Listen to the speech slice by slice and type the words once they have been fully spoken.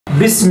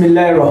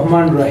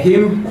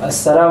Bismillahirrahmanirrahim.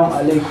 Assalamu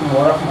alaikum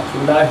wa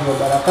rahmatullahi wa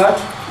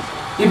barakatuh.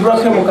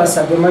 Ibrahim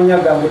Kasage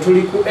manyaga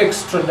tuli ku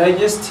Extra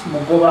Digest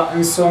mugoba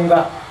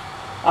nsonga.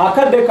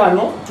 Akadde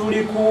kano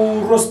tuli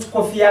ku Roast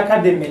Coffee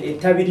Academy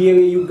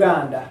etabiriye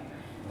Uganda.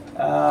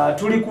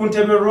 Tuli ku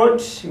Ntebe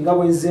Road nga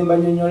bwenzemba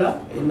nyonyola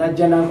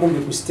enajja nankumbi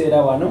ku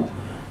stera wano.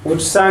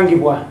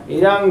 Otusangibwa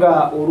era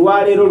nga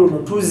olwaleero luno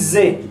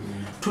tuzze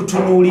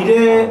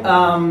tutunulire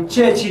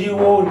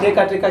kyekiriwo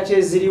nteekateeka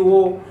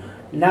kyeziriwo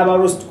n'aba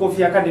Roast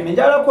Coffee Academy.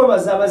 Njagala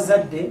kwebaza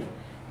abazadde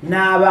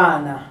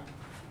n'abaana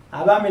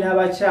abaami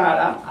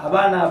n'abakyala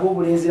abaana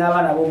ab'obulenzi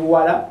n'abaana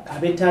ab'obuwala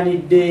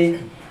abetanidde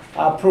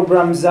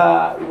program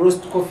za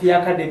Roast Coffee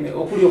Academy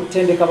okuli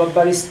okutendeka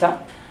babalista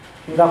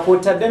nga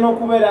kwotadde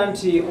n'okubeera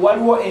nti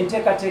waliwo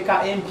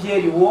enteekateeka empya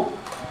eriwo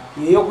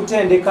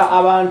ey'okutendeka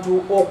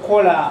abantu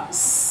okola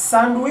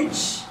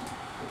sandwich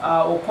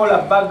okola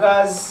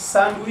burgers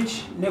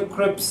sandwich ne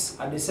crepes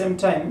at the same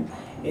time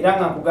era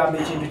nga nkugamba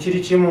ekintu kiri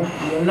kimu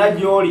yonna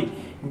gy'oli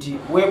nti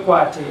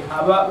weekwate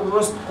aba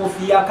Roast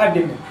Coffee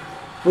Academy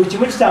buli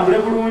kimu kitambule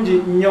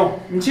bulungi nnyo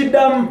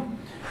nkiddamu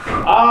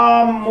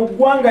mu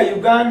ggwanga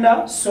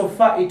Uganda so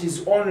far it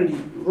is only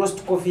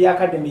Roast Coffee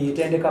Academy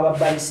yetendeka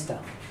babalista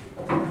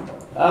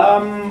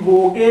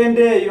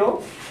bw'ogenda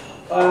eyo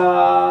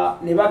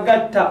ne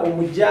bagatta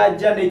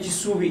omujjaja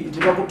n'ekisubi nti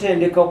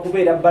bakutendeka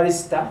okubeera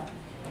barista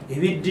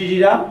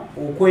ebiddirira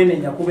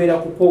okwenenya kubeera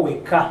kuko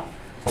wekka.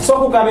 So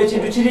kugamba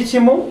ekintu kiri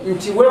kimu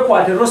nti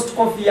weekwate Roast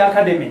Coffee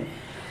Academy.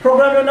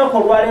 Program yonna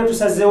olwaleero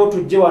tusazeewo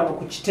tujje wano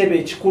ku kitebe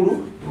ekikulu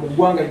mu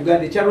ggwanga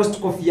Uganda ekya Roast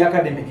Coffee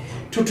Academy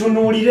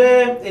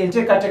tutunuulire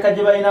enteekateeka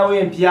gye balinawo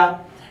empya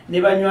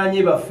ne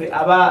banywanyi baffe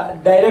aba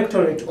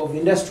Directorate of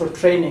Industrial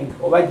Training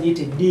oba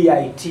giyite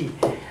DIT.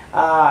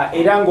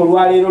 Era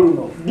ng'olwaleero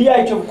luno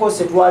DIT of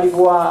course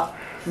etwalibwa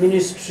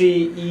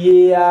Ministry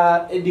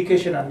ya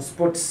Education and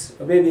Sports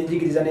oba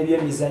ebyenjigiriza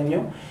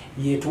n'ebyemizannyo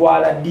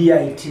yetwala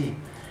DIT.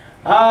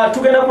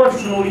 Tugenda kuba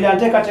tutunuulira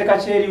nteekateeka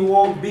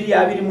kyeriwo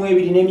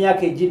 2022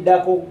 n'emyaka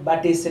egiddako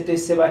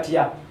bateeseteese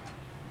batya.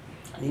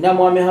 Nina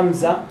Mwami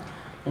Hamza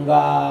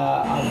nga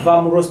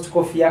ava mu Roast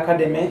Coffee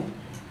Academy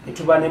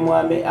etuba ne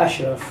Mwami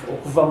Ashraf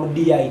okuva mu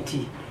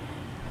DIT.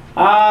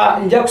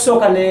 Nja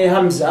kusooka ne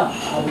Hamza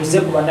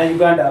abuze ku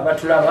bannayuganda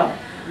abatulaba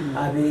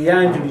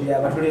abeeyanjulire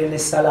abatulere ne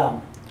salaamu.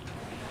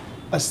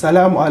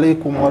 Assalamu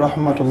alaikum wa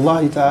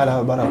rahmatullahi ta'ala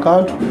wa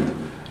barakatuh.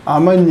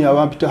 Amanyi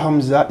abampita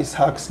Hamza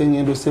Ishaq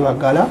Sengendo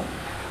Sebagala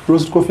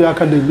Roast Coffee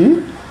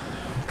Academy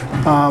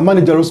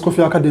manager Roast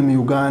Coffee Academy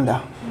Uganda.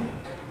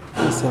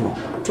 Sebo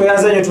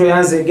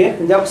tuyanzege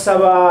nja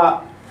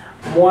kusaba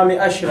Mwami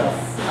Ashraf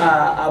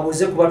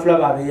abuze ku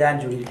batulaba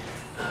abeeyanjulire.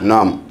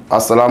 Naam,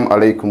 assalamu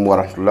alaikum wa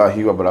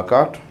rahmatullahi wa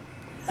barakatuh.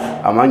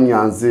 Amanyi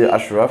nze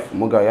Ashraf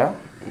Mugaya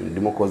ndi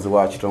mukozi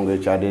wa kitongole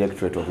kya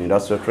Directorate of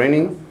Industrial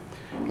Training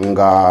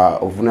nga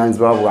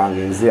ovunaanyizibwa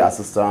bwange nze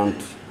assistant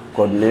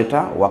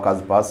coordinator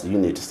workers pass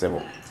unit 7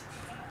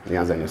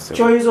 nyanza ne 7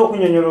 choizo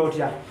okunyonyola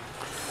otya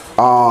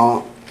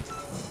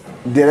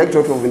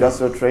Directorate of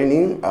Industrial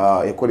Training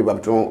ekoli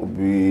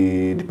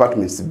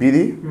departments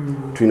bili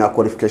tuina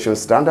qualification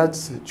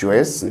standards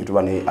QS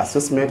nituba ne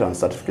assessment and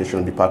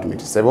certification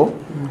department 7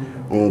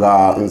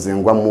 nga nze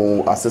ngwa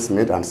mu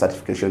assessment and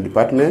certification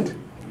department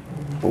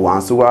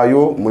wansi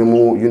wayo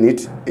mulimu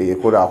unit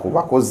ekola ku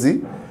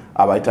bakozi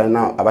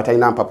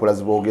abatalina mpapula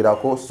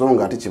zibogerako so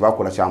nga ati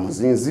kibakola kya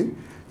muzinzi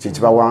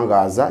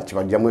kibawangaza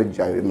kibajjamu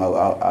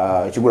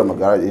ekigula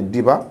magala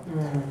ediba.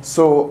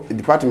 So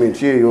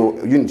department yeyo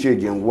unit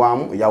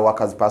yegengwamu ya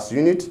workers pass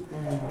unit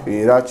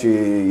era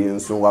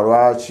ensonga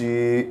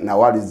lwaki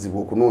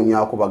nawalizibwa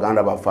okunoonyako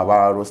baganda baffe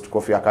aba Roast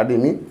Coffee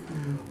Academy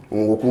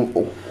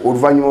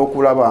oluvannyuma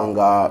okulaba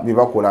nga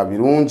bibakola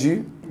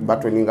birungi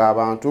batweninga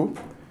abantu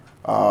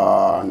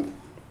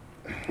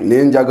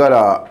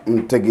nenjagala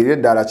ntegeere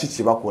ddala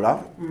kiki bakola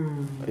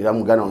era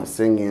muganda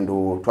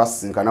Sengendo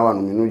twasinkana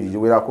wano mirundi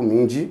giwerako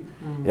mingi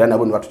era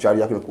nabo ne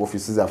batukyaliyako ku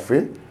office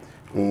zaffe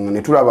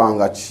ne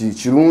tulabanga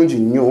kirungi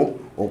nnyo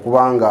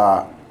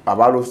okubanga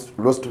aba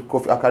Roast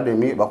Coffee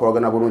Academy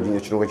bakolagana bulungi nnyo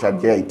ekirungo kya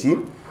DIT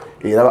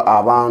era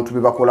abantu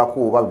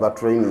bebakolako oba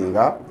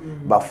bebatraininga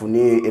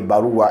bafune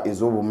ebbaluwa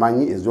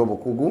ez'obumanyi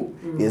ez'obukugu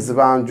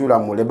ezibanjula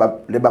mu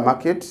labor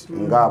market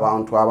nga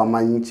abantu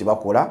abamanyi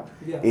kibakola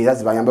era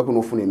zibayambeko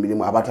n'ofuna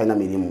emirimu abatalina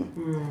mirimu.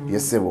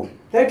 Yesebo.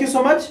 Thank you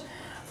so much.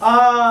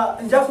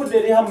 Njakudde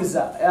eri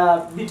Hamza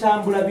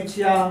bitambula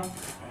bitya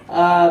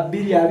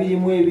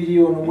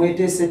 2022 ono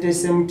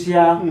mweteeseteese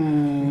mutya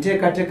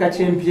nteekateeka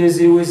kyempya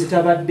eziriwo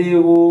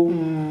zitabaddeewo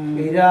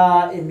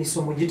era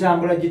emisomo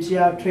gitambula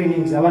gitya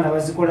trainings abaana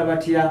bazikola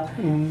batya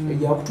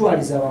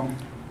okutwaliza wamu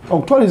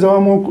okutwaliza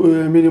wamu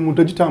emirimu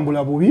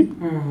tegitambula bubi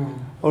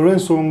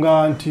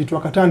olw'ensonga nti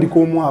twakatandika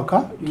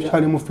omwaka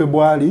tukyali mu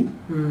February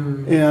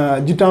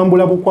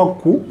gitambula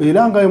bukwakku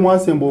era nga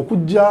mwasemba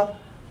okujja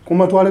ku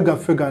matwale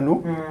gaffe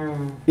gano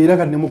era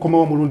kati ne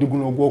mukomawo mulundi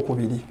guno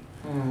ogwokubiri.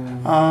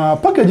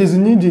 Packages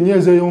nyingi nnyo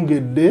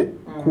ezeyongedde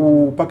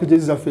ku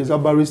packages zaffe eza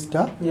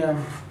barista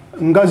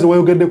ngazi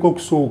wayogeddeko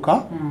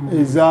okusooka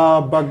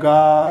eza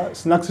baga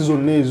snacks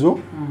zonna ezo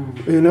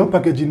nayo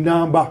package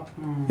namba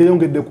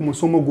eyongedde ku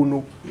musomo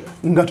guno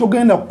nga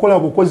togenda kukola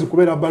bukozi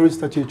kubeera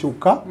barista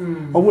kyekyoka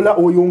wabula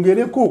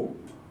oyongereko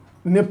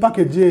ne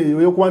package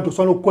eyo yokuba nti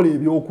osobola okukola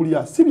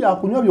ebyokulya si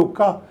byakunywa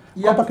byokka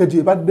kwa package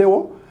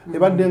ebaddewo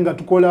ebadde nga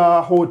tukola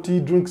hot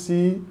drinks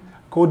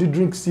cold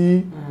drinks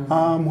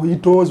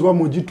mojitos wa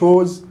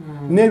mojitos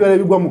n'ebirala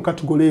ebigwa mu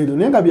category eyo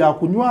naye nga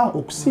byakunywa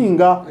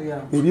okusinga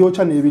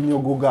ebyokya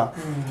n'ebinyogoga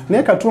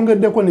naye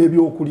katwongeddeko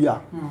n'ebyokulya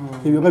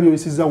ebyo nga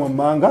byobisiza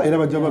wammanga era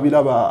bajja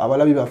babiraba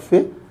abalabi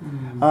baffe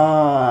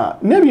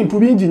n'ebintu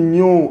bingi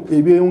nnyo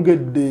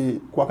ebyeyongedde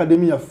ku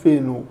akademi yaffe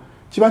eno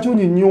kiba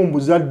kirungi nnyo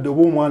omuzadde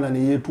oba omwana ne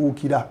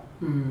yeetuukira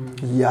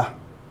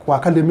ku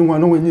akademi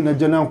wano wenyini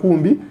najja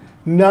nankumbi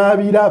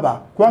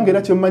n'abiraba kubanga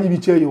era kyemmanyi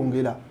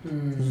bikyeyongera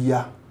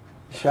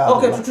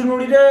Okay,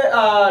 tutunulire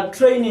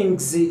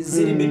trainings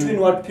ziri between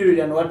what period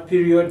and what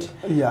period?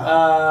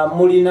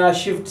 Mulina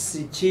shifts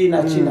chi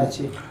na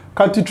chi.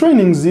 Kati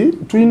trainings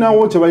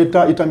tulinawo kye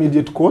bayita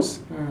intermediate course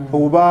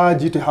oba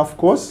giyite half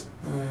course.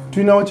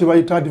 Tulinawo kye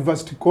bayita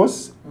diversity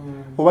course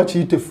oba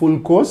kiyite full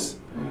course.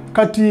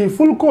 Kati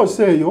full course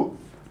eyo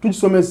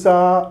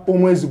tugisomesa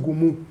omwezi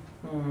gumu.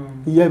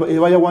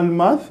 Eba ya 1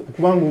 month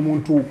kubanga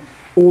omuntu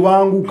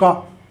obanguka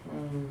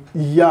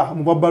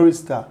muba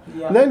barista.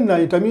 Then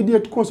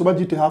intermediate course oba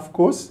giyite half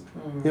course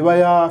eba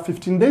ya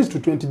 15 days to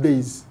 20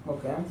 days.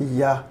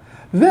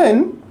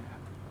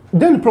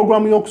 Then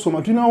program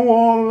yokusoma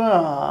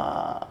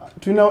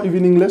tulinawo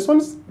evening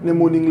lessons ne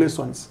morning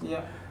lessons.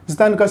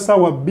 Zitandika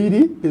ssaawa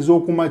 2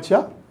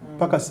 ez'okumakya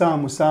paka ssaawa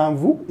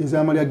 7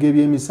 ez'amalya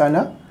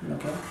g'ebyemisana.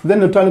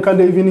 Then tutandika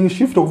the evening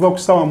shift okuva ku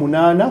ssaawa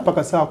 8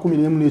 paka ssaawa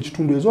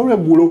 11:30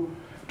 ez'olweggulo.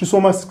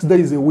 Tusoma 6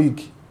 days a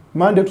week,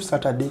 Monday to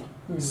Saturday.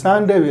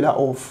 Sunday wera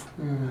off.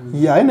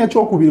 Ene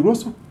ekyokubiri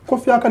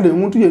Coffee Academy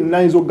omuntu yenna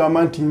ayinza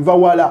okugamba nti nva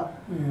wala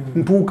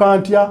ntuuka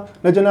ntya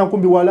najja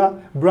nankumbi wala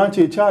branch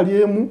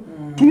ekyali emu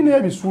tulina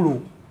ebisulo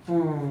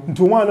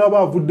nti omwana aba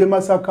avudde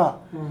Masaka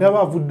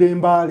n'aba avudde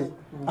Mbaale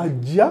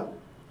ajja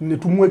ne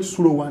tumuwa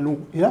ekisulo wano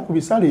era ku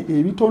bisale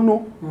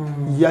ebitono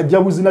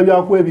yajja buzina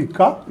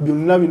byakwebika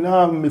byonna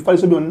bina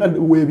mifaliso byonna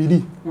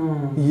weebiri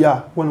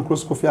wano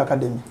Cross Coffee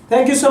Academy.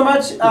 Thank you so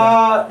much.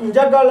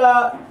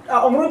 Njagala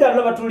omulundi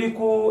alaba tuli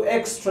ku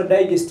extra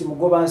digest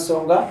mugoba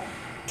nsonga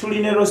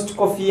tulina Roast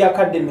Coffee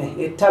Academy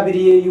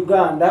etabiri ye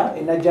Uganda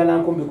enajja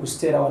nankumbi ku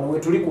Stera wano we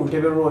tuli ku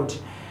Ntebe Road.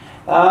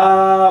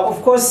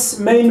 Of course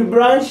main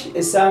branch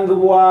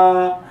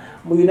esangibwa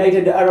mu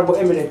United Arab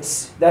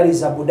Emirates, that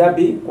is Abu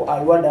Dhabi ku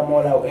Alwada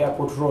Mola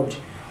Airport Road.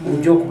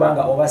 Ujjo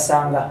kubanga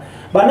obasanga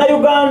bana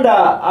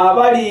Uganda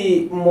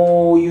abali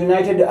mu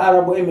United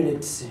Arab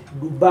Emirates,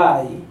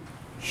 Dubai,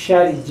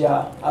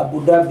 Sharjah,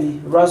 Abu Dhabi,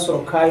 Ras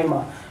Al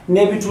Khaimah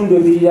n'ebitundu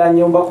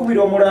ebiriraanye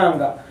mbakubira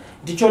omulanga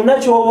nti kyonna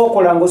ky'oba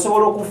okola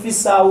ng'osobola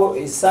okufisaawo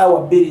essaawa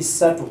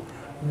 2-3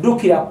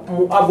 ddukira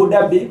mu Abu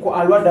Dhabi ku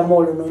Alwada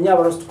Mall noonya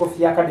Roast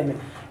Coffee Academy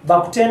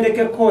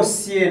bakutendeke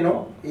course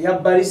eno eya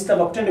barista,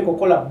 bakutendeke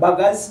okukola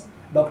burgers,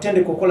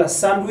 bakutendeke okukola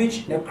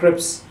sandwich ne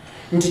crepes.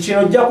 Nti kino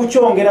ojja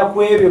kukyongera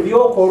ku ebyo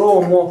by'okola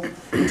omwo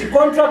nti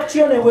contract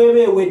yo ne bweba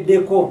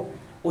eweddeko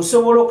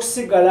osobola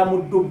okusigala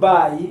mu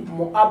Dubai,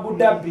 mu Abu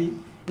Dhabi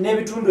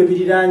n'ebitundu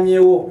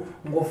ebiriraanyeewo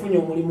ng'ofunye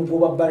omulimu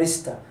gw'obwa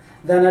barista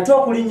than ate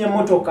okulinnya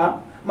emmotoka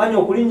manya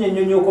okulinnya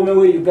ennyonyi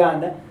okomewo e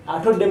Uganda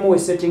atoddemu we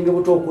setting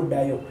buto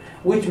okuddayo,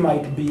 which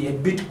might be a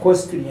bit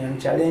costly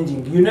and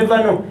challenging. You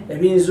never know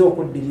ebiyinza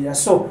okuddirira.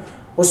 So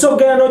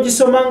osogera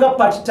n'ogisomanga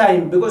part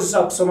time because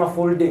osa kusoma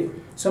full day.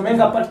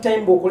 Somenga part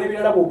time bw'okola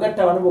ebirala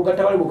bw'ogatta wano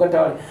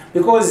bw'ogatta wale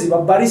because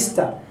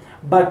babarista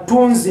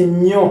batunzi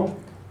nnyo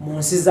mu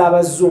nsi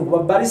z'abazungu,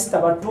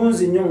 babarista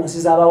batunzi nnyo mu nsi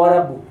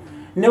z'abawarabu.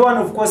 Ne one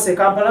of course e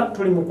Kampala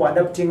tuli mu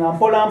adapting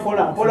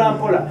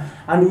mpola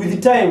and with the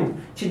time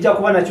kijja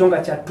kuba nakyo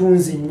nga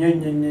kyatunzi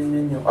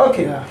nnyo.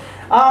 Okay.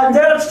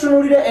 Njala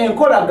tutunulire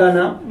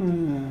enkolagana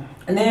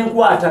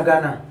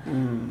n'enkwatagana.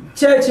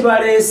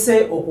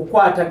 Kyekibaleese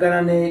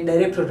okukwatagana ne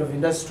Directorate of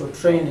Industrial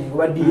Training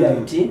oba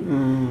DIT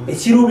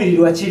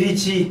ekiruubirirwa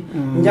kiriki?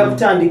 Nja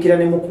kutandikira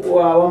ne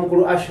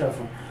wamukulu Ashraf.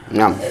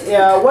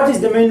 What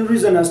is the main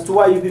reason as to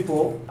why you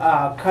people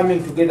are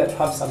coming together to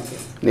have something?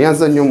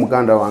 Nianza nnyo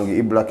muganda wange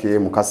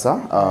Ibrahim Mukasa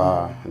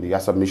ya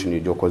submission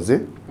ejokoze.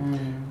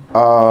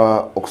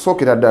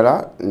 Okusookera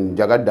ddala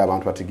njagadde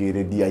abantu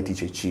bategeere DIT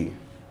kyeki.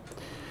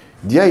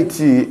 DIT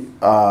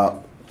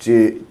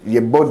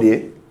ye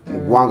body mu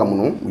ggwanga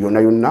muno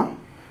yonna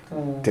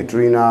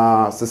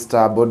tetulina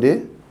sister body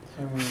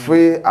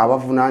ffe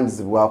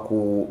abavunaanyizibwa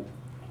ku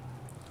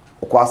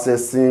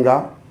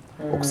okwasesinga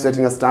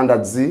okusettinga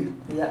standards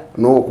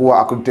n'okuwa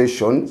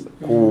accreditation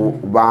ku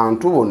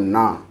bantu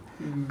bonna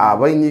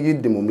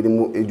abayinyigidde mu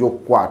mirimu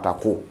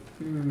egy'okukwatako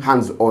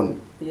hands on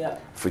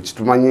ffe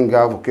kitumanyi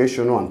nga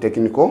vocational and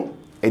technical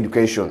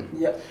education.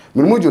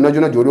 Mirimu gyonna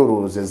gy'oli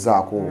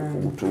olowoozezaako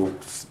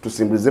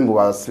tusimbulize mu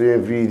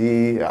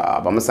basenviri,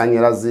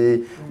 abamasanyalaze,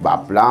 ba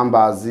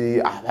plumbers,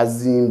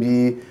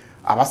 abazimbi,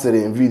 abasera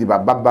enviri,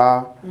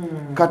 bababa.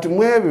 Kati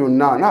mu ebyo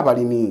byonna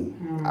n'abalimi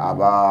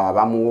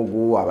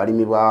abamuwogo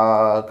abalimi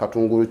ba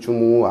katungulu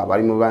chumu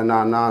abalimi ba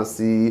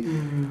nanasi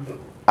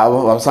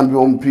abasambi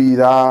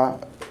b'omupiira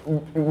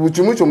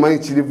bukimu kyomanyi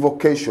kiri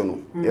vocational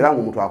era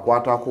ng'omuntu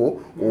akwatako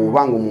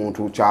oba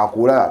ng'omuntu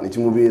kyakola ne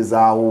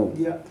kimubeezaawo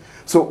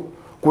so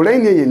ku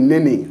layini eyo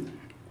ennene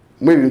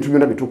mu ebintu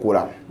byonna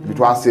bitukola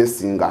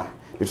bitwaseesinga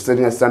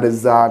bitusetinga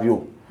standards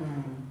zaabyo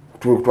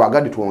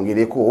twagadde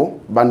twongereko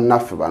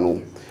bannaffe bano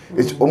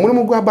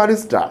omulimu gwa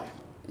barista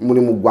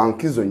mulimu gwa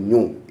nkizo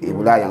nnyo e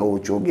Bulaaya nga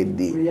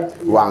okyogedde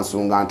lwa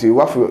nsonga nti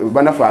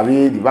bannaffe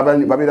abeeri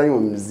babeerayo mu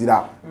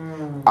mizira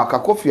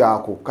akakofi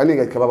ako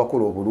kaninga kaba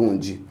bakola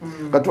obulungi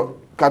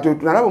kati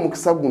tunalaba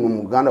omukisa guno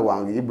muganda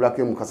wange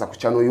Ibrahim Mukasa ku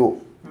channel yo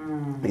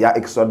ya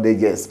Extra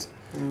Digest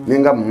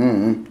ninga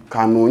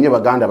kanoonye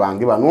baganda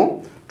bange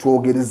bano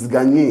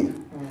twogereziganye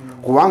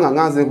kubanga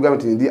nganze kugamba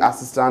nti ndi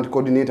assistant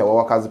coordinator wa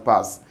Workers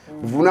Pass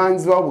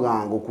buvunaanyizibwa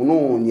bwange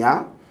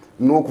okunoonya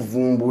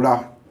n'okuvumbula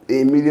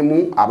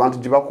emirimu abantu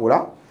gye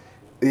bakola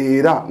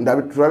era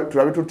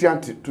tulabe tutya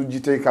nti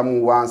tugiteeka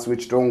mu wansi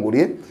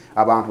w'ekitongole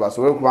abantu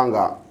basobole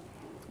kubanga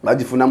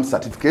bagifunamu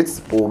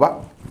certificates oba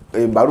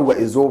ebbaluwa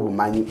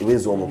ez'obumanyi oba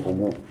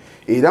ez'obukugu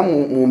era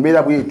mu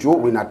mbeera bwetyo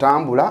bwe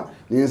natambula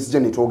n'enzija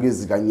ne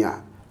twogeziganya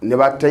ne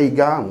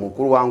bataiga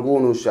mukulu wange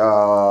ono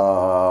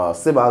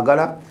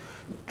Sebaagala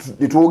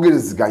ne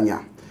twogereziganya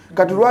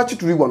kati lwaki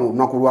tuli wano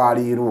olunaku lwa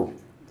leero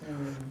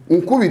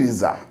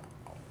nkubiriza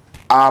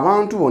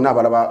abantu bonna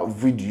abalaba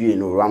vidiyo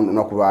eno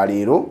olunaku lwa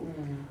leero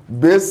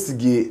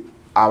besigye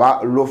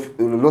aba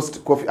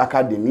Lost Coffee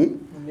Academy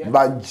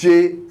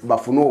bajje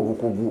bafune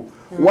obukugu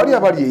wali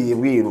abali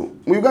ebweru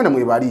mu Uganda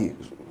mwe bali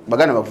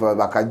bagana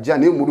bakajja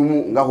ne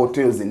mulimu nga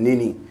hotels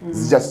ennene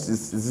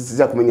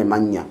zijja kumenya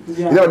mannya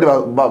era badde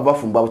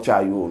bafumba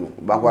buchayo ono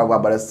bakwa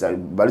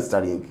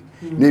balistering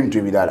n'ebintu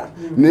ebirala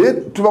naye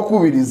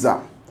tubakubiriza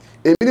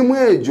emirimu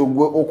egyo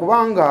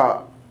okubanga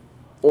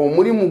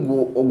omulimu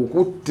gwo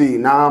ogukutte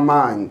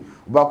n'amaanyi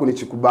bako ne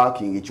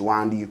kikubaking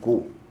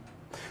ekiwandiiko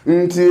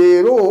nti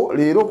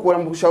leero kukola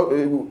mu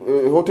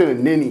hotel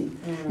ennene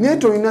naye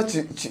tolina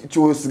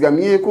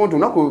kyosigamyeko nti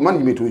onaku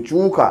management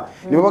ekyuka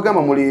ne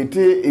babagamba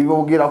muleete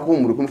ebyogerako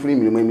mulikumufuna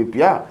emirimu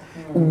emipya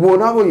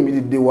gwona abo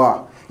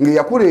oyimiriddewa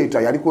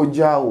ngaeyakuleeta yaliko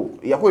jjaawo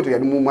eyakuleeta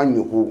yali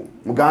mumwannyoko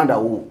muganda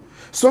wo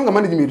so nga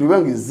management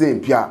ebanga ezze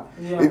empya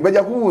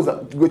bajja kubuuza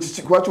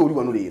lwaki oli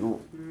wano leero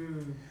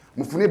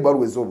mufune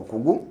ebbaluwa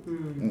ez'obukugu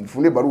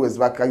mufune ebbaluwa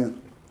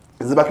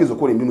ezibakiriza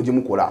okukola emirimu gye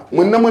mukola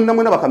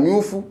mwenna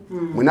bakamyufu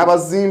mwenna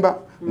abazimba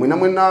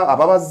mwenna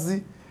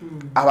ababazi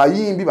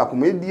abayimbi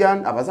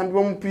bakomedian abazambi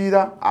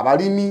b'omupiira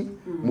abalimi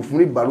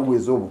mufune ebbaluwa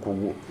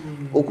ez'obukugu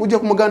okujja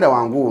ku muganda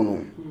wange ono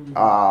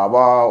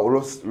aba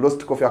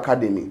Lost Coffee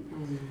Academy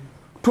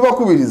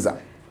tubakubiriza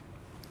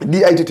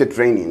DIT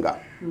training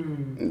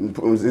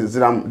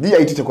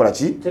DIT tekola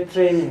ki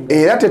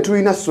era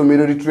tetulina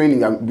ssomero li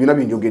training byonna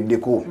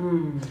binjogeddeko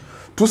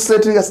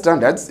tusettinga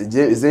standards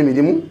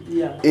ez'emirimu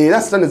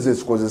era standards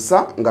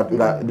ezikozesa nga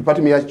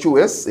department ya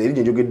QS eri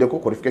gye njogeddeko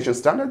qualification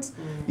standards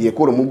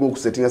yekola omugu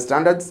okusettinga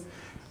standards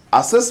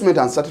assessment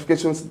and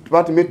certification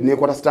department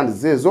nekwata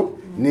standards ezo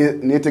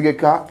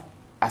netegeka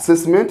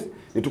assessment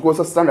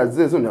netukozesa standards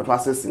ezo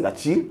netwassessinga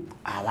ki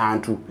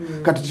abantu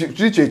kati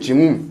kiri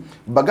kyekimu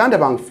baganda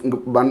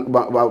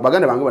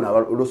bange bana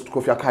Lost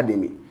Coffee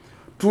Academy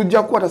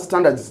tujja kukwata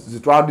standards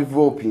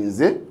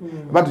zitwadevelopinze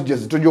batujja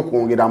zitujja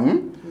okwongeramu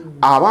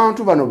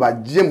abantu bano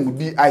bajje mu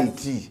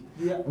DIT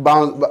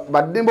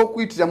baddemba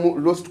okuyitira mu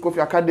Lost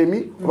Coffee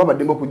Academy oba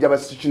baddemba okujja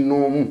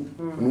bakikinoomu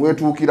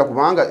niwetuukira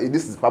kubanga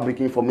this is public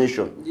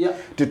information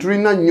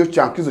tetulina nnyo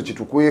kyankizo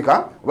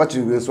kyetukweka oba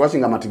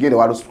kiwaki amategere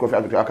wa Lost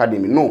Coffee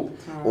Academy no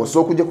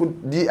osooka okujja ku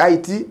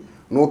DIT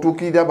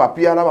n'otuukirira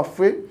bapiala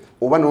baffe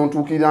oba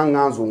n'otuukirira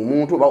nganzo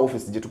omuntu oba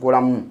office gye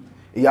tukolamu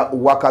ya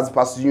Workers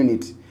Pass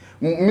Unit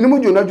mirimu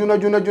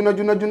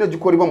gyonna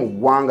gikolebwa mu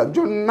ggwanga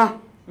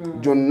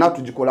gyonna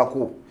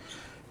tugikolako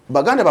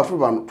baganda baffe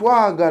bano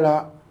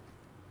twagala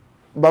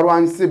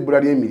balwanyisa ebbula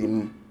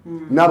ly'emirimu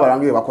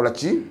n'abalange be bakola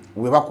ki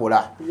we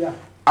bakola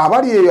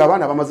abali eyo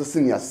abaana bamaze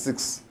senior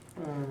 6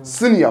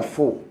 senior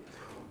 4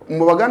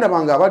 mu baganda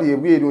bange abali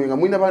ebweru nga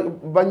mwina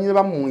banyine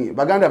bammwe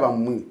baganda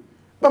bammwe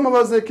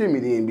bamabazeeko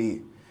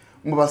emirembe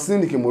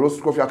mubasindike mu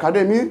Lost Coffee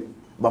Academy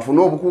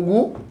bafune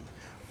obukugu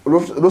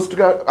Lost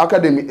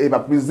Academy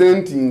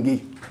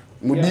ebapresenting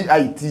mu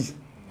DIT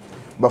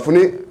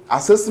bafune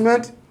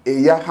assessment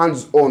eya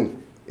hands on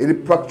eri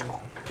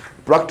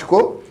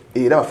practical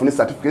era bafune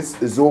certificates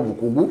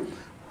ez'obukugu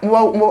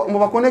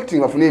muba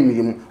connecting bafune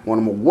emirimu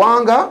wano mu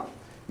ggwanga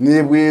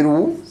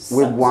n'ebweru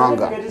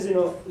w'eggwanga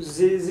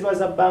ziba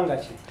za bbanga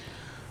ki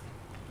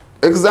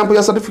example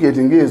ya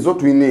certificate ngezo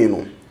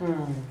tulina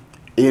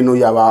eno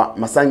yaba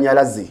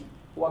masanyalaze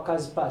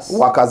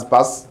Workers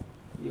Pass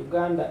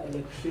Uganda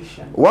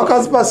electrician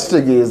Workers Pass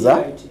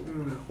kitegeeza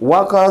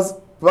workers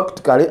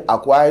practically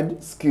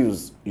acquired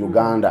skills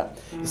Uganda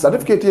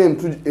certificate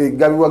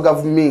egabibwa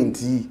government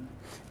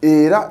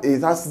era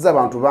ezasiza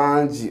abantu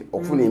bangi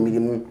okufuna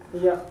emirimu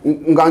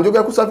nga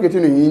njogera ku certificate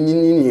eno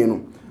nyinyi eno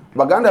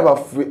baganda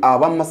baffe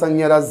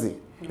abamasanyalaze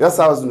era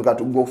sawa zino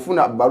kati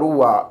gofuna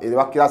baluwa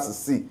ewa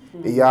class C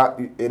eya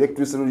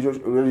Electricity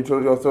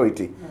Regulatory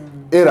Authority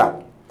era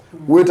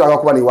wetaaga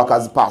kuba ni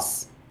workers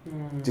pass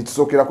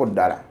kisokerako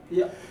ddala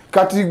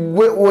kati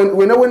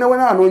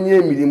wena anonye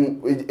emirimu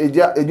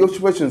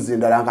occupations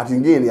endala kati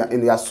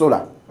ngeni ya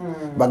solar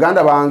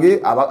baganda bange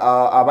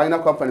abalina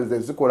companies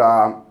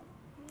ezikola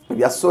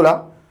bya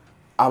solar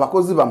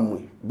abakozi bammwe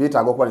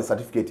betaaga okuba ne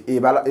certificate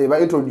eba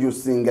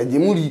introducing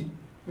gimuli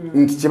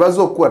nti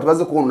kibazo okukola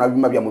tebaze kuona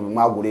bima bya mu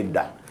bimagula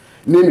edda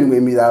n'emirimu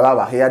emirala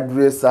ba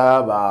hairdresser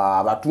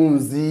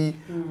abatunzi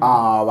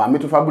ba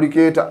metal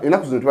fabricator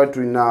enaku zino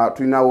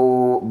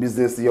tulinawo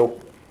business yo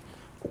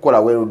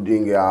kukola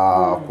welding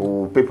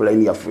ku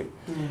pipeline yaffe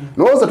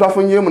nowoza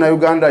twafunyeyo mu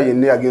Uganda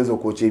yenna yagenza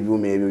okwocha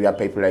ebyuma ebyo bya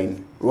pipeline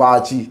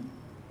lwaki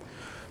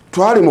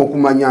twali mu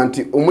kumanya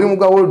nti omulimu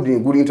gwa welding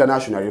guli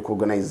international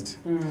recognized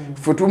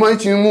ffe tumanyi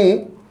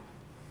kimu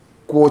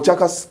kwocha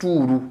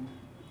kasitulu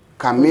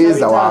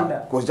kameza wa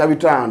kwocha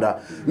bitanda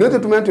naye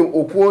tumanyi nti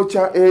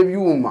okwocha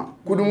ebyuma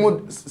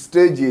kulimu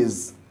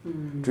stages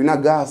tulina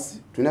gas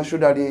tulina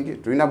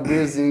soldering tulina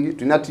brazing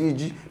tulina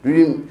TG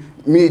tulina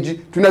miji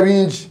tulina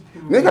bingi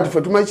naye kati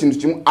ffe tumanyi kintu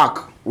kimu arc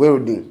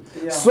welding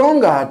so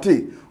nga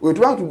ate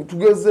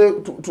tugeze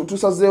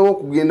tusazeewo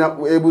kugenda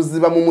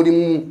ebuziba mu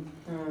mulimu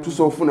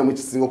tusofuna mu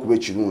kisingo kuba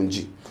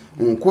ekirungi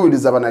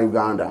nkubiriza abana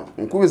Uganda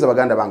nkubiriza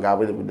baganda bange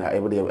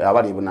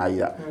abali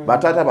ebunayira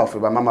batata baffe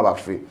bamama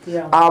baffe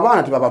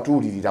abaana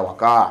tebabatuulirira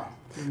waka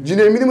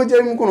gino emirimu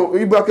gy'emikono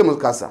Ibrahim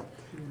Mukasa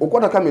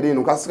okwata kamera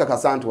eno kasika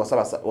kasanti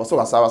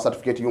wasoba sawa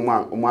certificate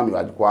y'omwami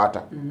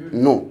wagikwata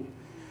no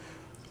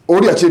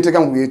oli akyeteeka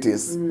mu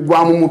buyetesi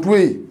gwa mu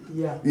mutwe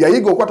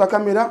yayiga okwata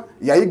kamera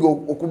yayiga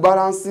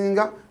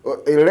okubalansinga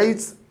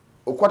lights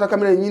okwata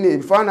kamera nyine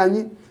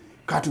ebifaananyi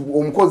kati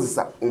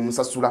omukozesa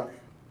omusasula.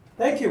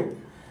 Thank you.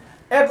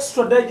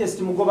 Extra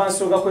digest mugoba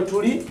nsonga kwe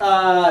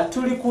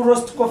tuli ku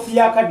Roast Coffee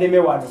Academy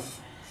wano.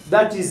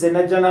 That is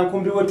najana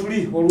nkumbi we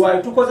tuli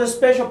olwayo tukoze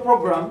special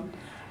program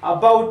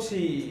about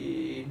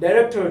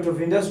Directorate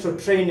of Industrial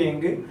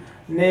Training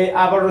ne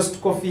aba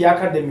Roast Coffee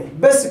Academy.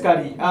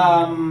 Basically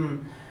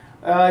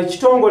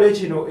kitongole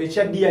kino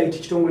ekya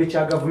DIT kitongole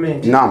kya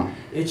government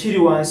ekiri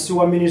wansi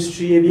wa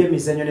ministry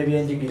y'ebyemizannyo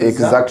n'ebyenjigiriza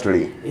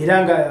exactly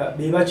era nga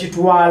beba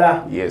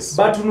kitwala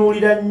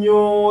batunuulira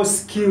nnyo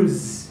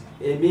skills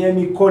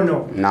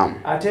ebyemikono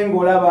ate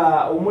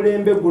ng'olaba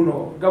omulembe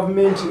guno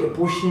government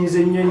epushinze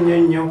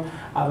nnyo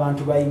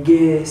abantu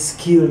bayige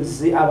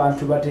skills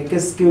abantu bateeke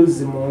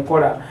skills mu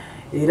nkola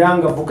era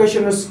nga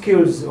vocational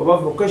skills oba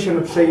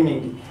vocational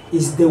training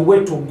is the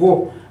way to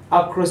go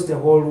across the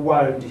whole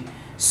world.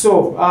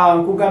 So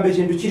nkugamba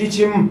ekintu kiri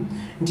kimu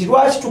nti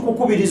lwaki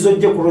tukukubiriza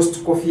ojje ku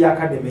Roast Coffee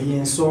Academy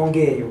y'ensonga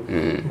eyo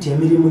nti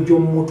emirimu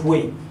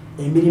gy'omutwe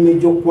emirimu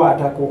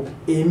egy'okukwatako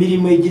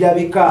emirimu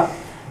egirabika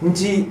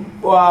nti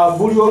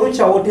buli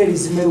olukya hoteli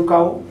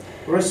zimerukawo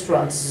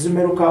restaurants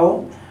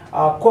zimerukawo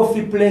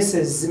coffee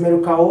places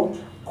zimerukawo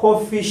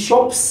coffee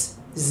shops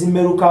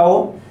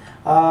zimerukawo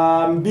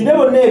bino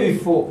bonna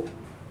ebifo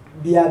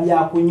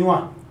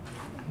byakunywa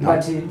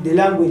but the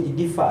language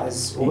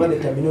differs or the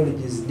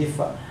terminologies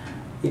differ.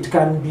 It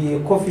can be a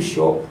coffee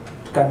shop,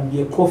 it can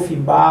be a coffee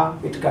bar,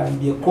 it can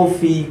be a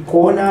coffee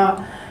corner,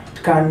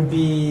 it can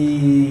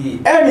be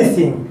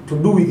anything to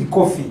do with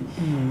coffee.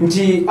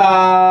 Nti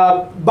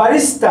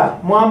barista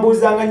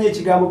mwambuzanga nnyo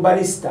ekigambo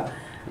barista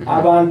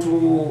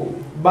abantu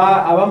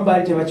abamu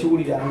bali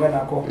tebakiwuliranga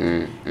nako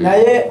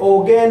naye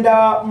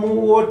ogenda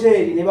mu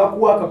hoteli ne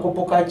bakuwa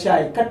akakopo ka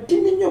chai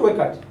katini nnyo bwe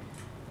kati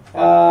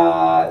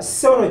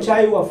sono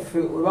chai waffe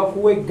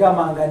bakuwa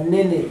eggama nga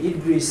nnene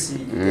Idris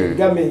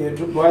eggama eyo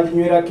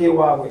twaginywerako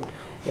ewaabwe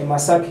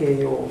Masaka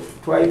eyo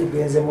twali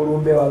tugenze mu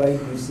lumbe waba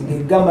Idris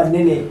ng'eggama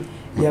nnene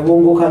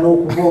yabongoka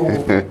n'okubongo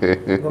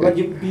nga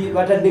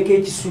bataddeko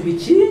ekisubi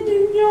kingi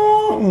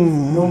nnyo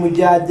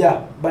n'omujaja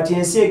but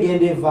ensi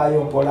egenda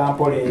evaayo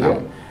mpolampola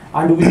eyo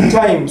and with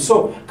time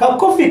so ka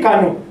coffee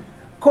kano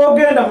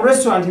kogenda mu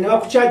restaurant ne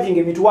bakucharging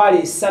emitwalo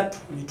 3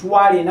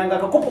 mitwalo enanga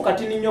kakopo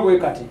katini nnyo bwe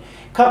kati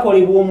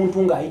kakolebwa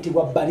omuntu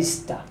ng'ayitibwa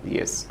barista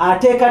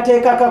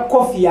ateekateeka ka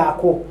coffee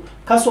ako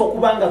kaso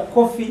okubanga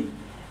coffee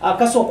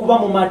kaso okuba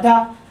mu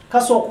mata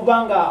kaso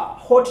okubanga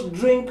hot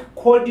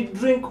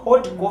drink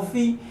hot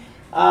coffee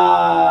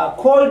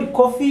cold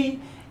coffee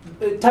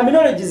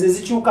terminologies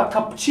ezikyuka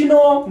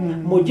cappuccino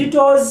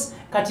mojitos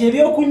kati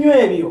ebyokunywa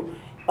ebyo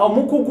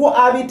omukugu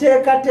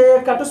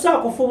abiteekateeka tosobola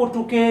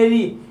kufubutuka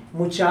eri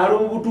mu kyalo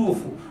mu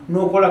butuufu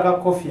n'okola ka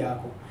coffee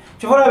ako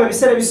kyobola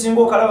ebiseera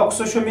ebisinga okalaba ku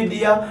social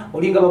media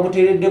olinga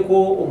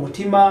bamuteereddeko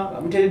omutima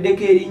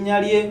bamuteereddeko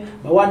erinnya lye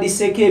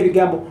bawandiseeko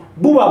ebigambo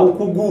buba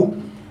bukugu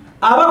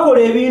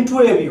abakola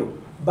ebintu ebyo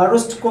ba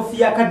Roast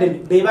Coffee Academy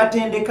be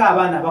batendeka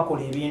abaana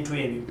abakola ebintu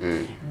ebyo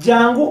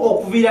jangu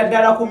okuviira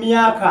ddala ku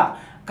myaka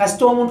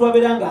kasita omuntu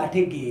abeera nga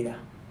ategeera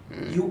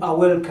you are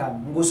welcome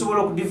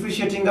ng'osobola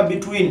okudifferentiatinga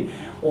between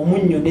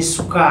omunnyo ne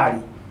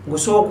sukaali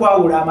ngosobola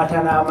okwawula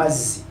amata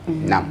n'amazzi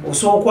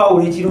osobola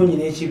okwawula ekirungi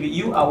n'ekibi.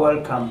 You are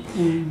welcome.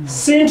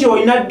 Sinti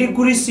olina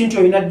degree, sinti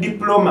olina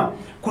diploma,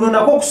 kuno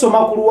nako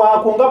okusoma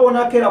kulwako nga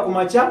bonakeera ku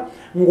makya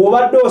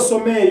ng'obadde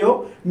osoma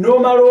eyo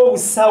n'omala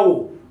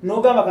obusawo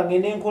n'ogamba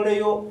kangende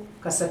enkoleyo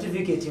ka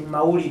certificate mu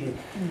mawulire.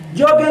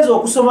 Gy'ogenza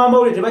okusoma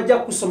amawulire tebajja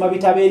kusoma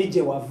bitabo eri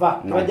gye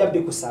wava, tebajja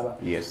bikusaba.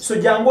 So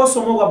jangu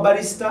osoma obwa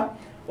barista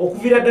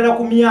okuvira ddala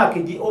ku myaka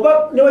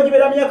oba ne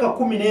wagibeera myaka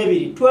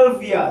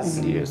 12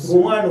 years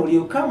ng'omwana oli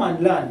come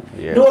and learn.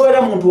 Ne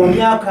wabeera muntu wa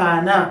myaka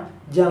 4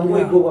 jangu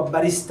oyiga obwa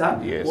barista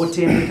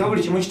otendeke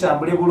buli kimu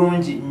kitambule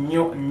bulungi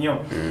nnyo.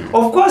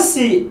 Of course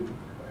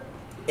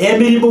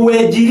emirimu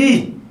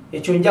weegiri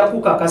ekyo nja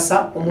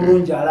kukakasa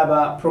omulungi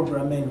alaba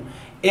program eno.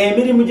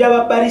 Emirimu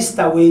gy'aba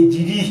barista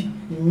weegiri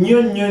nnyo.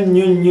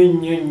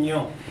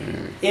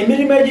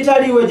 Emirimu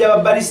egitaliiwo gy'aba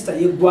barista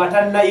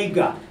yeggwata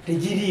nayiga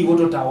tegiriiwo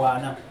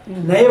totawaana.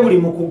 Naye buli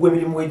mukugwa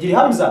emirimu weegiri.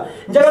 Hamza,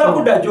 njagala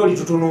kudda gy'oli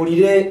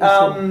tutunuulire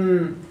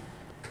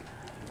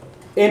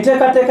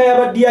enteekateeka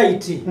y'aba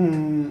DIT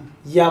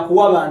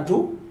yakuwa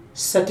abantu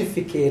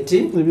certificate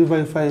is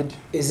verified,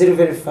 is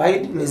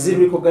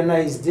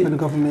recognized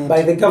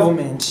by the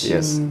government.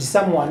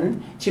 Someone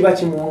kiba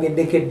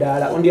kimwongeddeko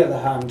eddaala. On the other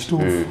hand,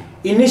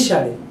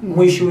 initially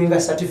issuing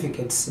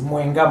certificates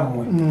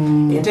mwengammwe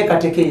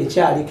enteekateeka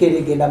ekyaliko era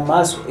egenda mu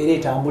maaso era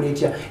etambula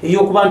etya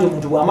ey'okuba nti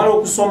omuntu bw'amala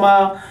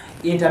okusoma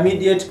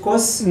intermediate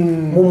course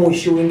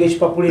issuing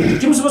ekipapula ekyo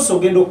kimusobozesa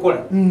ogenda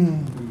okukola.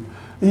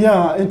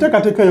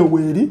 Enteekateeka yo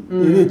bweri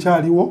era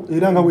ekyaliwo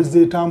era nga bwe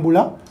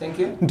zeetambula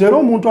nti era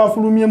omuntu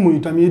afulumye mu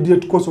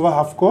intermediate course oba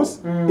half course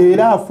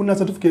era afuna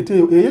certificate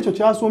eyo ekyo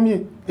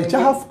kyasomye ekya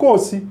half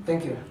course.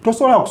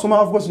 Tosobola kusoma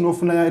half course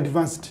n'ofuna ya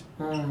advanced.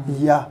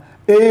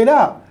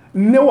 Era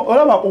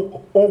olaba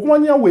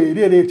okumanya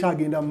weeri era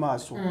ekyagenda mu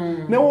maaso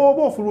ne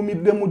woba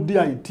ofulumidde mu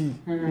DIT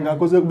nga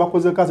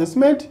bakozeko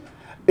assessment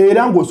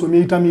era ng'osomye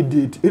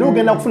intermediate era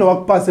ogenda kufuna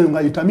work pass eyo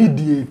nga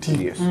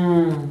intermediate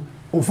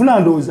ofuna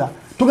ndowooza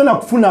togenda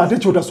kufuna ate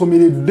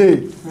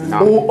kyotasomeredde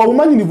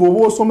obumanyirivu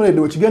oba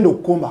osomeredde wekigenda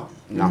okukoma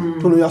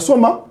tono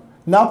yasoma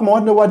n'akoma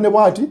wadde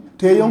bwati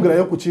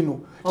teyongerayo ku kino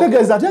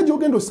kitegeeza ati ajja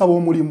ogenda osaba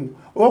omulimu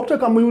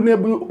okuteeka mu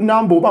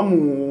namba oba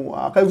mu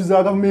akayivuzi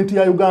ka gavumenti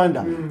ya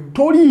Uganda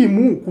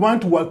toliimu kuba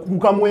nti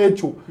wakuguka mu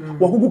ekyo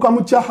wakuguka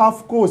mu kya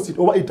half course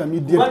oba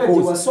intermediate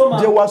course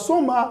gye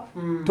wasoma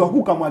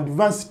tewakuguka mu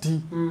advanced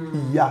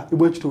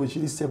ebwe ekitowe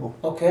kiri ssebo.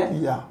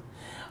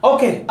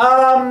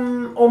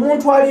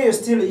 Omuntu aliyo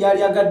still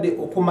yali agadde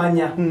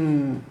okumanya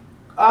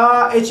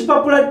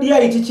ekipapula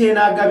DIT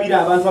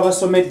kyenaagabira abantu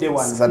abasomedde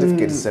wano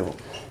certificate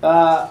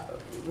 7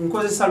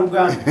 nkozesa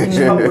Luganda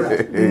ekipapula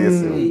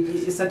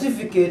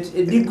certificate,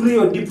 a degree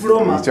or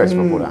diploma,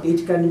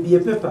 it can be a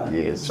paper,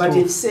 but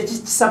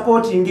it's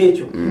supporting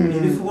ekyo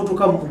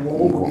ebifubutuka mu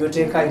bwongo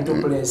byoteeka into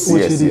place.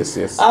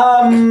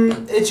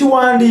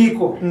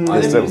 Ekiwandiiko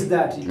is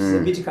that it's a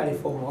bit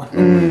formal.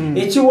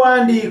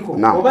 Ekiwandiiko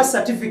oba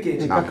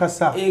certificate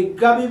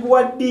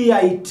egabibwa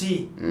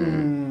DIT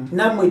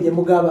namwe gye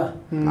mugaba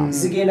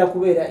zigenda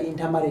kubeera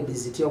intermarried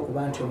zitya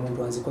okuba nti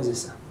omuntu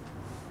azikozesa.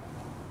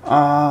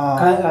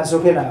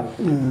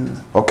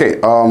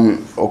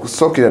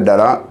 Okusookera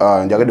ddala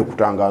njagade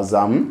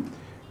okutangazaamu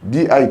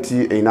DIT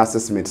erina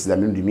assessments za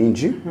mirundi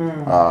mingi.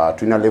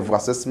 Tulina level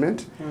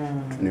assessment,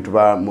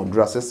 netuba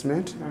modular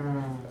assessment.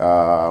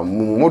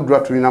 Mu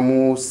modular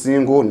tulinamu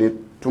single ne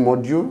two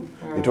module,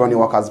 netuba ne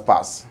workers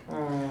pass.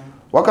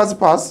 Workers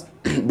pass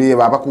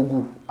beba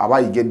abakugu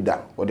abayiga edda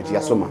wadde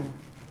teyasoma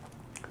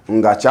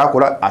nga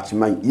kyakola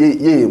akimanyi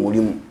ye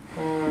mulimu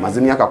maze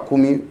emyaka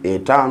 10, 5,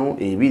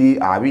 2,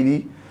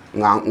 20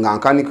 nga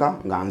nkanika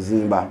nga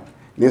nzimba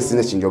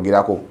nesine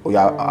kinjogerako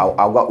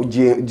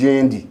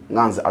jendi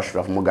nganze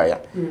Ashraf Mugaya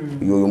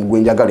yoyo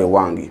mugwenjagale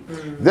wange.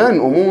 Then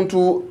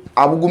omuntu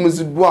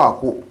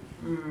abugumiziddwako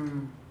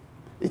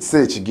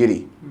ekisee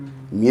kigere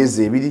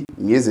myezi 2,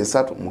 myezi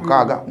 3,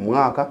 6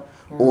 mwaka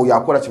oyo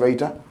akola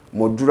kibayita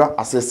modular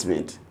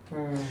assessment.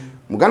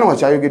 Mugana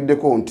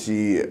wakyayogeddeko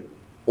nti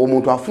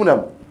omuntu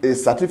afuna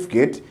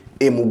certificate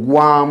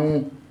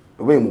emugwamu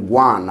oba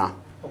emugwana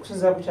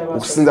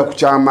okusinza ku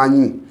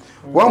kyamanyi.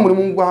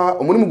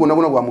 Omulimu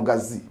gwonna gwa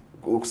mugazi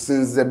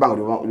okusinza ebbanga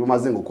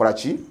ly'omaze ng'okola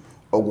ki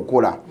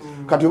ogukola.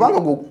 Kati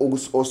obanga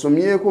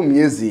osomyeko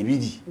myezi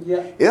 2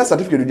 era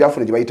certificate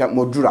gyafuna gye bayita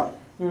modular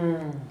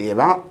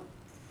eba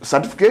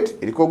certificate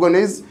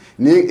recognized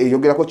ne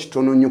eyogerako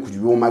kitono nnyo ku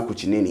byoma ku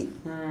kinene.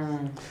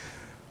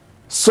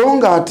 So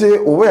nga ate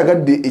oba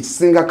yagadde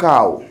ekisingako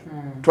awo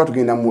tuba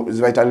tugenda mu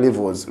zibayita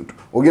levels.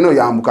 Ogenda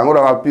oyambuka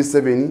ng'olaba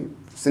P7,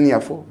 senior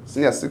 4,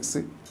 senior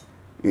 6,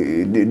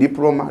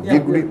 diploma,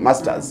 degree,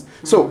 masters.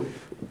 So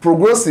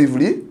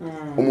progressively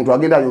omuntu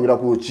agenda ayongera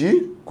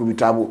ku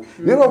bitabo.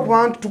 Nero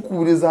okuba nti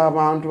tukubiriza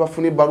abantu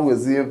bafune ebbaluwa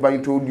ezeba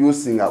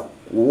introducinga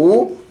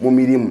mu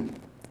mirimu.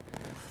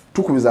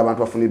 Tukubiriza abantu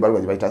bafune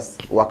ebbaluwa gye bayita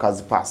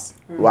workers pass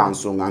lwa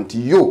nsonga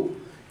nti yo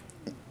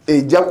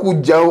ejja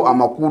kujjawo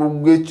amakulu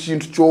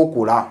g'ekintu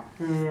ky'okola.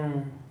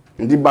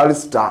 Ndi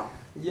barista,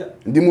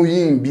 ndi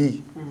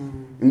muyimbi,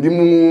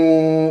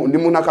 ndi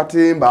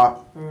munakatemba.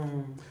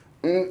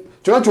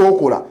 kyona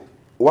kyokola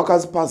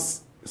workers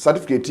pass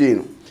certificate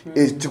eno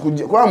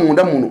kwa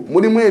munda muno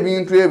mulimu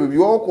ebintu ebyo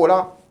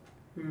byokola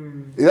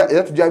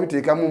era tujja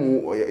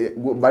biteekamu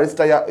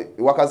barista ya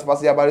workers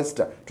pass ya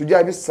barista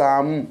tujja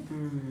bisaamu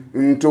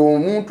nti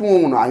omuntu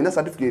ono alina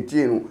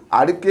certificate eno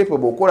ali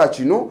capable okola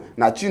kino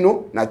na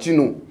kino na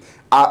kino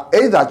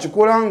either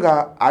akikola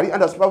nga ali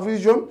under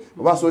supervision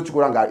oba so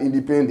kikola nga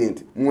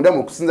independent munda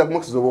mu kusinza ku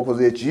maxi zoba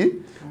okoze eki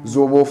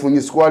zoba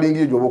ofunye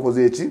scoring zoba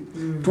okoze eki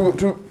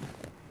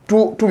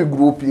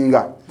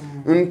tubigroupinga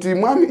nti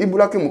mwami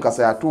Ibrahim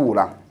Mukasa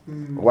yatuula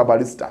wa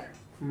barista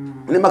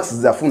ne maxi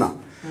zafuna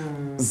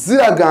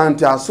ziraga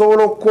nti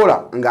asobola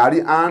okukola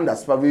ng'ali under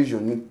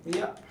supervision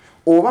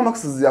oba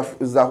maxi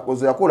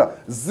yakola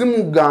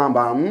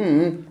zimugamba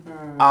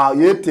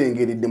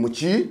yetengeredde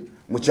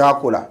mu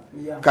kyakola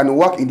can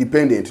work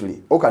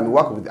independently or can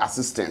work with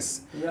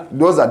assistance.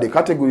 Those are the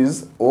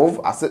categories of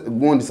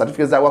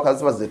certificates that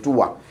workers pass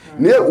zetuwa.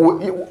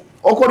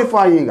 Or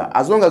qualifying,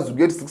 as long as you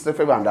get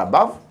 65 and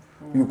above,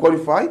 you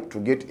qualify to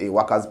get a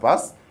workers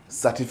pass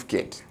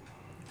certificate.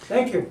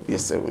 Thank you.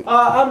 Yes, sir.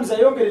 Amza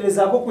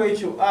yongereza ko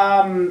kwekyo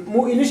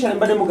mu initially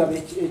mbade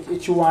mugabe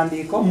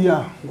ekiwandiiko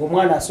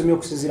ng'omwana asomye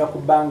okusinzira ku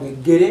bbanga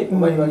eggere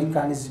bali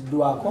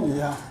balikaniziddwako.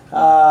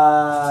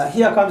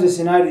 Here comes a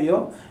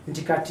scenario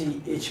nti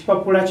kati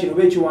ekipapula kino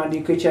be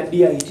ekiwandiiko ekya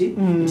DIT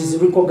it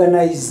is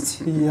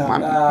recognized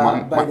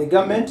by the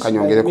government, by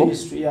the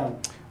ministry.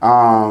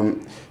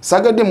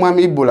 Sagadde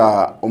mwami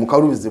Ibula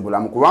omukalubize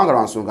bulamu kubanga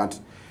lwansonga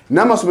nti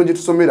n'amasomero gye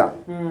tusomera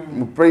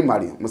mu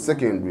primary mu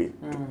secondary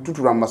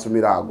tutula mu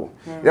masomero ago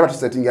era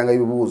batusettinganga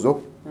ebibuuzo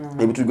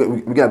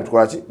bigenda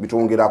bitukola ki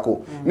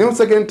bitwongerako ne mu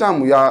second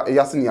term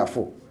ya senior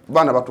 4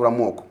 baana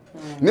batulamu okwo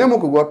naye mu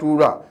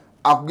kugwatuula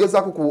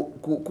akugezaako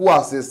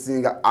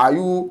kuassessinga are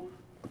you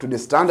to the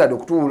standard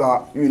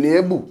okutuula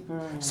UNEB.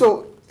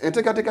 So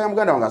enteekateeka ya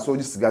muganda wange asobola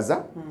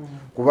ogisigaza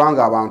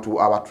kubanga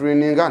abantu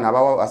abatraininga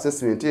n'abawa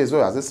assessment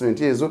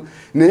ezo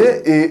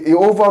naye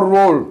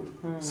overall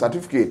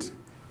certificate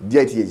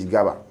DIT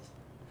yegigaba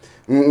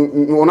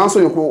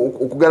onansonyi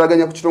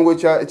okugaraganya ku kitongole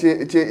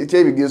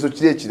ky'ebigezo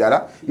kiri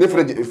ekirala ne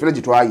fere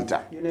gye twayita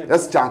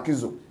that's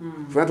kyankizo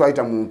fere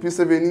twayita mu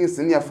P7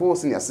 senior 4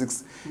 senior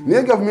 6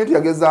 naye gavumenti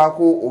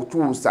yagezaako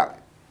otuusa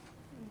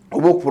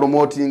oba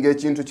okupromotinga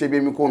ekintu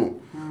ky'ebyemikono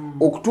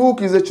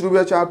okutuukiza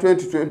ekirubya kya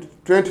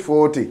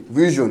 2040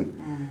 vision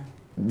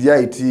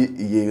DIT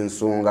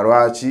y'ensonga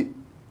lwaki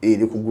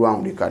eri ku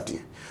ground kati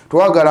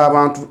twagala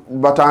abantu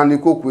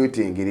batandika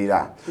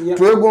okwetengerera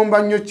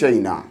twegomba nnyo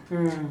China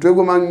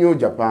twegomba nnyo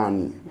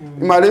Japan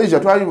Malaysia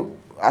twali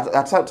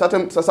at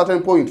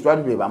certain point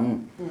twali bebamu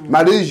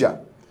Malaysia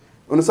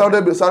ono Saudi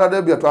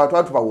Arabia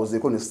twali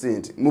tubawozeeko ne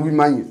sente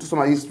mubimanyi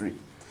tusoma history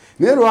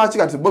naye lwaki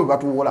kati bo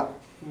batuwola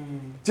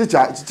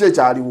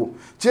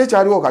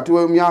kyekyaliwo kati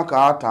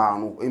w'emyaka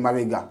 5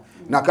 emabega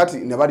nakati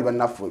ne bali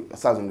bannaffe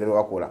saazo ngero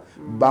wakola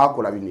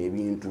bakola bino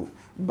ebintu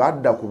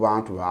badda ku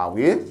bantu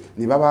baabwe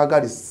ne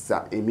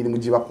babaagalisa emirimu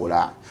gye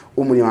bakola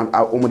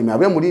omulimi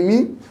abe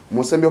mulimi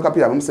musembe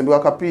wa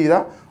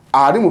kapiira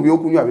ali mu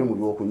byokunywa abe mu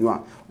byokunywa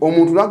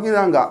omuntu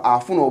lagenda nga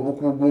afuna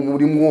obukugu mu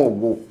mulimu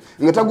ogwo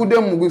nga tagudde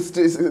mu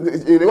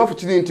ewafu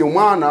kiri nti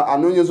omwana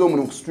anoonyeza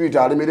omulimu ku street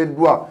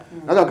alemereddwa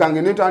naga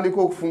kange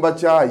netandika okufumba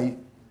caayi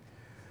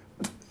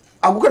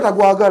agukata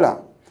gwagala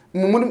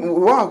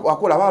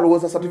wakola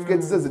balowooza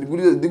certificates ze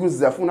degrees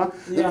zafuna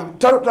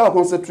taba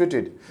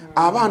concentrated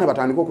abaana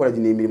batandika okukola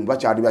gino emirimu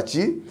bakyali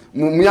baki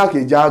mu myaka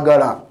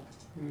egyagala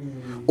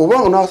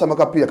oba onaasama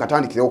kapiira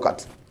katandikirewo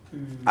kati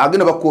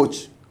agenda ba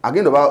coach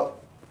agenda ba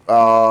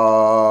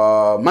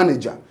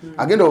manager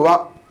agenda ba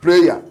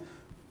player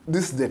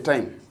this is the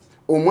time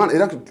omwana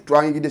era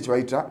twayingidde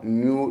kyebayita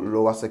new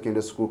lower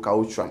secondary school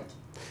culture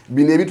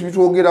bino ebintu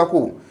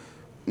bitwogerako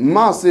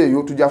maaso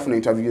eyo tujafuna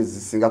interviews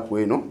zisinga ku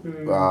eno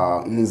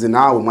nze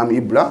naawe mwami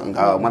Ibra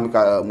nga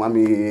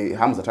mwami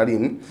Hamza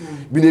talimu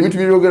bino ebintu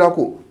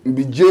byogerako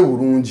mbijje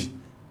bulungi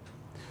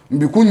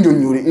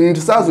mbikunnyonnyole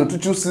nti saazo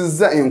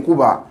tukyusizza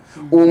enkuba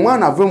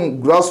omwana ave mu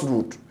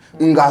grassroot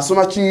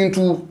ng'asoma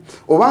kintu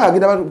oba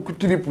agenda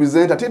kutiri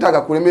presenter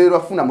tetaaga kulemererwa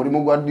funa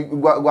mulimu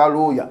gwa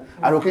lawyer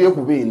alokeyo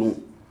kuba eno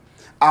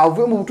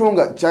ave mu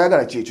butonga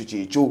kyayagala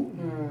kyekyo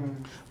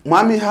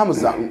mwami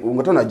Hamza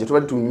nga tonajja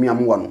tubadde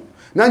tunyumyamu wano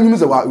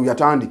nanyumiza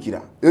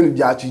yatandikira eno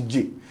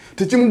byakijje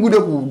tekimugude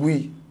ku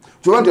bugwi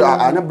kyoba nti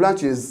ayina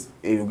branches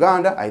e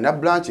Uganda ayina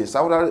branch e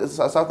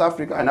South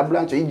Africa ayina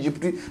branch e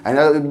Egypt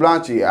ayina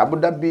branch e Abu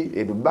Dhabi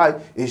e Dubai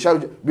e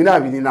Sharjah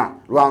birina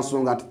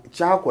lwansonga nti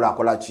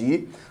kyakola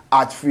ki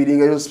feeling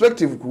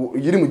irrespective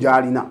yiri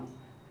mujalina.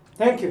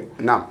 Thank you.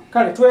 Naam.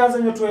 Kale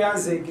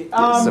tweyanzege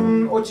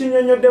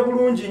okinyonyodde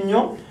bulungi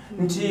nnyo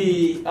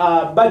nti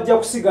bajja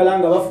kusigala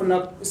nga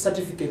bafuna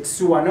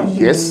certificates wano.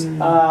 Yes.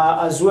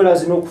 As well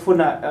as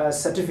n'okufuna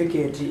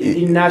certificate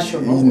in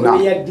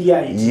national ya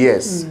DIT.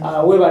 Yes.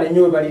 Webale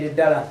nnyo webalire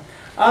ddala.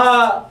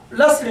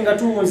 Lastly nga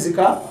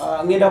tuwunzika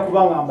ngenda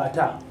kubanga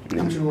mbata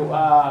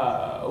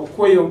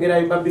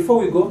okweyongerayo, but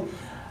before we go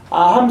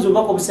Hamza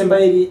obako obusemba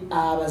eri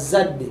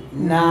abazadde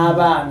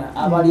n'abaana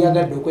abali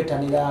agadde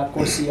okwetanira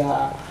kosi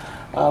ya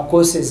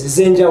courses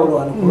zenjawulo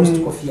wano ku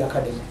Roast Coffee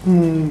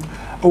Academy.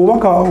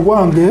 Obubaka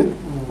obwange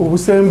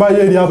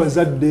obusembayo eri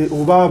abazadde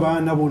oba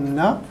abaana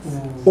bonna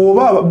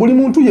oba buli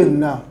muntu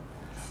yenna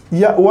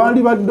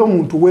wandibadde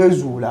omuntu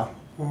weezuula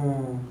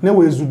ne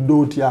weezudde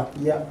otya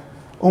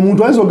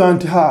omuntu ayinza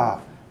nti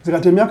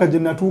zikati emyaka gye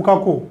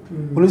natuukako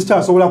olwo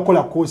sikyasobola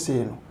kukola koosi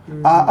eno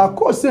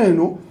koosi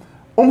eno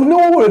omuntu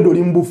newoboledde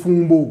oli mu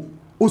bufumbo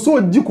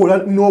osobola gikola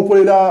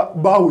n'okolera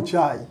baawo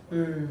kyayi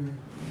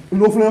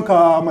n'ofunayo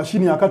ka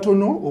mashini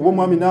akatono oba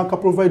omwami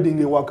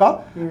n'akaproviding ewaka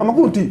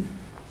amakulu nti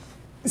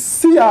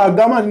si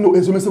yagamba nno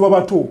ensomesebwa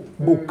bato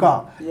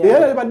bokka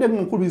era libadde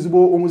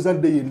mukubizibwa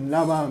omuzadde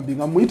yenna bambi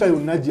nga muyita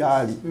yonna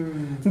gyali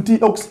nti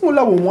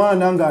okusimula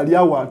omwana ng'ali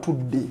awo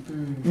atudde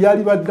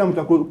yalibadde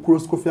amuta ku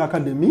Roast Coffee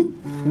Academy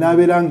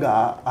n'abeera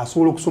nga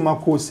asobola okusoma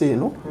koosi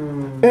eno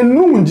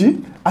ennungi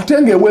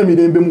ate ng'ewa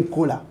emirembe mu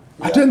kukola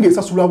ate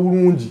ng'esasula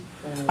bulungi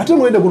ate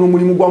ng'oyedde guno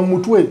omulimu gwa mu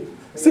mutwe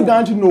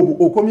siga nti nno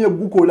okomye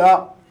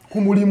gukola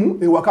ku mulimu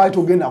ewaka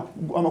togenda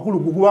amakulu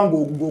gugubanga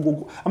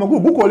amakulu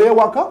gukola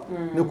ewaka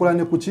nekola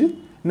ne kuki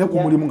ne ku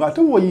mulimu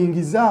ng'ate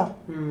woyingiza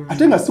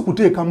ate nga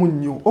sikuteekamu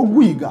nnyo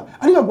ogwiga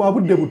ali nga gwa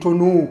budde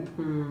butono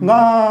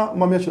nga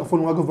mami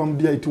yakirafono wagava mu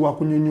DIT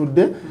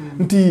wakunyonyodde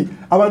nti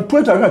abantu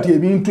twetaaga kati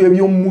ebintu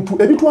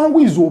eby'omuntu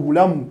ebitwanguyiza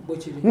obulamu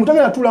omuntu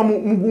agenda tula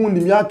mu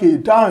gundi myaka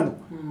 5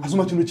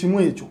 asoma kintu kimu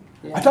ekyo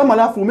ate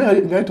amalafu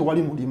nga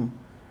tewali mulimu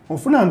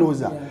ofuna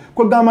ndooza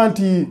kwegamba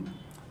nti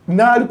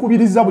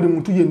nalikubiriza buli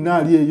muntu yenna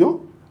ali eyo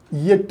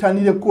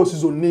yettanire koosi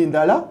zonna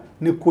endala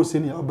ne koosi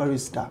eno ya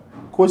barista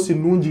koosi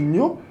nnungi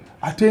nnyo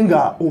ate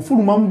nga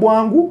ofuluma mu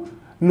bwangu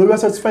n'oba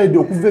satisfied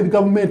okuva eri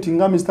gavumenti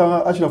nga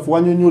Mr. Ashraf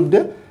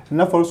wanyonyodde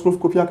naffe Roast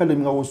Coffee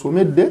Academy nga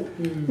wosomedde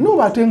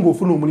n'oba ate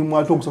ng'ofuna omulimu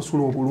ate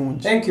ogusasula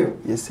obulungi. Thank you.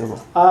 Yes, sir.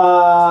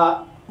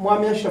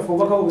 Mwami Ashraf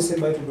obubaka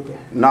obusembayo tuduke.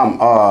 Naam,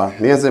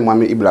 niyenze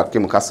mwami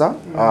Ibrahim Mukasa.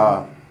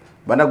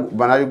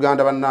 Bana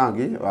Uganda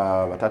bannange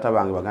batata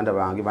bange baganda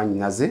bange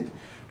bannyaze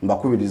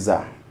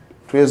mbakubiriza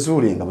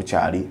twezuule nga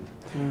bukyali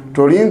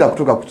tolinda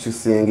kutuka ku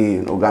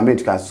kisenge ogambe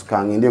nti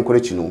kangende nkole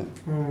kino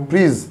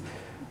please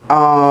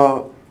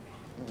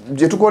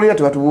je tukolera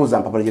tebatubuuza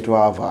mpapula gye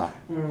twava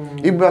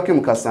Ibrahim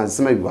Mukasa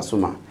nsema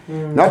ibasoma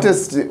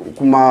latest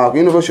kuma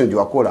innovation gye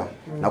wakola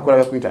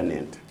nakola ku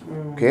internet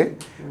okay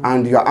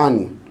and you are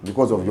earning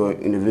because of your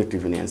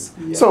innovativeness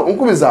so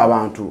nkubiza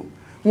abantu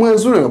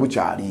mwezuule nga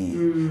bukyali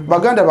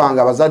baganda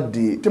bange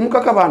abazadde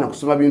temukaka baana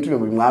kusoma bintu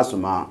bye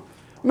mwasoma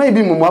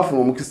maybe mu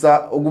mwafu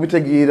omukisa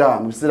ogubitegeera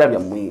mu biseera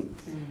byammwe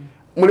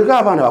muleka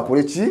abaana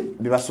bakole ki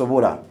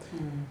bibasobola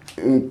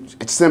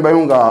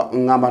ekisembayo nga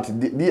ngamba nti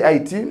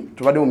DIT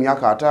tubadde mu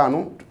myaka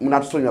 5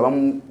 munatusonyiwa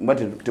bamu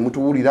bati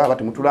temutuwulira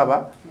bati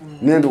mutulaba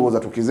n'endowooza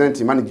tukize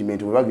nti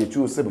management bwe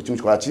bagekyuse bwe kimu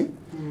kikola ki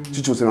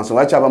kikyuse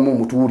nansonga kyabamu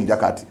mutuwulira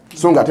kati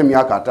so nga ate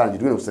myaka 5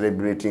 gitugenda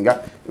okucelebrating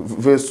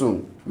very soon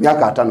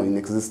myaka 5 in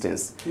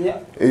existence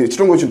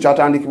ekitongole kino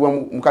kyatandikibwa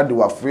mukadde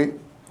waffe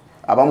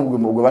abamu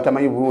gwe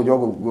batamanyi bulungi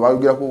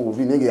bagirako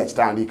obuvi nenge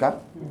yakitandika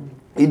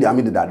Idi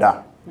Amin Dada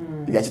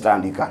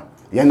yakitandika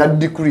yana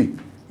degree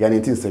ya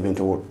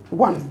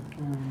 1971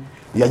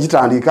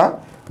 yagitandika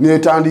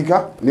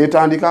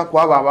netandika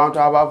kwaba abantu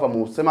abava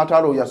mu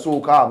sematalo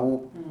yasooka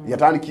abo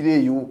yatandikire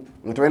eyo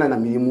ngatwena na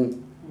mirimu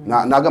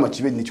nagamba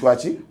kibe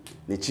nikiwaki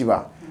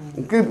nekiba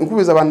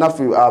nkubiza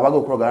bannaffe abaga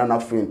okulagana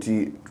naffe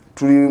nti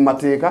tuli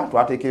mateeka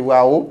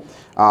twateekebwawo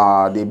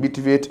the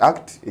BTVET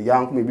Act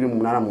ya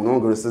 2008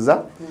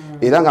 munongereza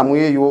era nga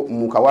mweyo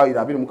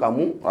mukawayira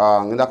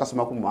 21 ngenda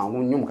kasoma ku mangu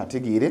nnyo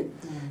mukategeere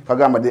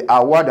kagamba the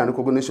award and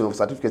recognition of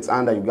certificates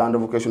under Uganda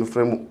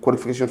Vocational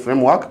Qualification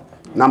Framework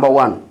number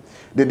 1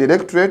 the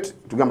directorate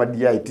tugamba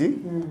DIT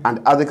and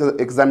other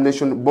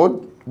examination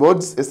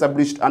boards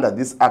established under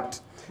this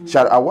act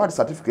shall award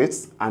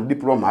certificates and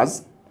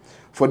diplomas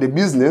for the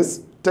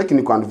business,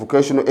 technical and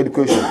vocational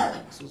education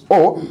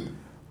or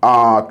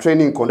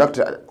training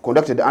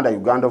conducted under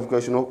Uganda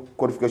Vocational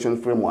Qualification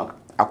Framework.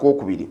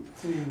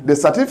 The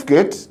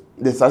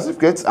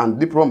certificates and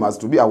diplomas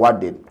to be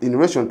awarded in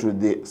relation to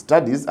the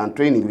studies and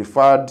training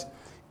referred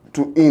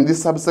to in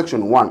this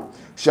subsection 1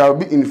 shall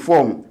be in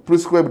form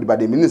prescribed by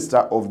the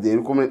minister of the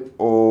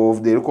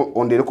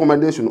on the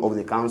recommendation of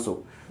the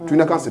council.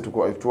 Tuina council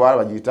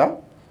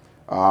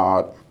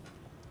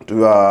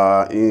to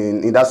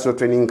in industrial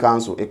training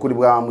council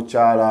ekulibwa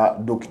mukyala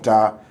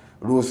Dr.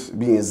 Ruth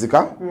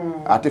Binzika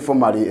ate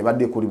formally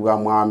ebadde ekulibwa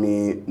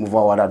mwami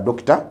muvawala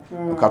Dr.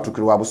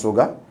 Katukirwa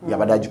Busoga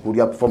yabadde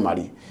agikulya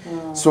formally.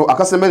 So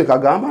akasembere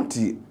kagamba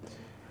nti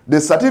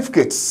the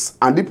certificates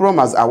and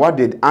diplomas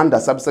awarded under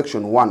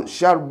subsection 1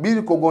 shall be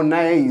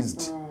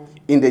recognized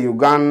in the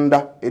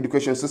Uganda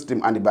education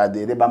system and by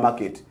the labor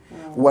market.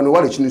 Wano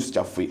wale chinusu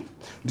chafwe.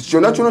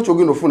 Ndichona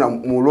chogenda ofuna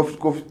mu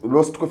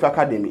Roast Coffee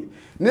Academy.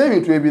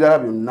 N'ebintu ebirala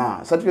byonna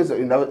certificates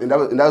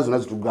indazo zonna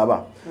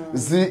zitugaba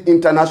zi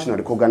international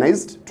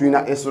recognized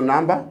tuina ESO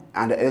number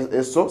and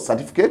ESO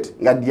certificate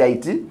nga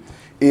DIT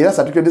era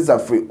certificate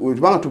zaffe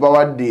tubanga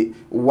tubawadde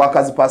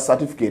workers pass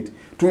certificate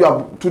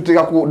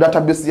tuteka ku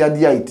database ya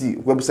DIT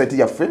website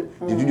yaffe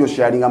jijjo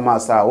sharing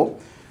amaasawo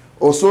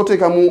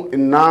osootekamu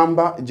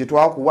enamba gye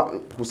twakuwa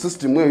ku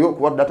system eyo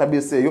kuba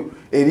database eyo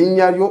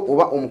erinnya lyo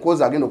oba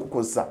omukozi agenda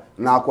okukozesa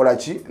n'akola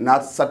ki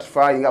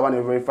certifying aba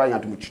ne verifying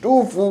nti mu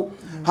kituufu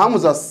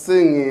Hamza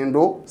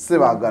Sengendo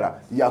Sebaagala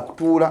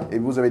yakutuula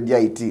ebibuuzo bya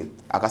DIT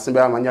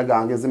akasembera amanya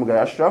gange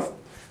Zimuga Ashraf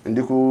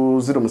ndi ku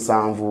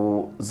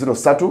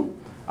 0703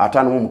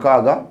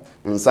 56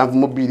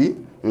 72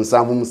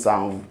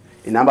 77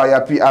 inamba ya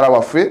PR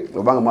waffe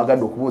obanga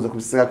mwagadde okubuuza ku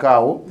bisinga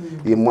kaawo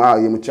ye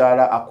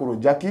mukyala Akulu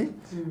Jackie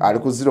ali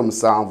ku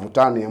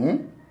 0751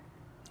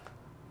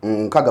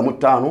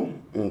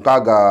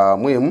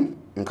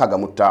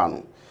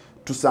 65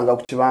 tusanga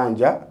ku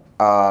kibanja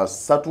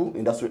Satu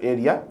Industrial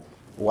Area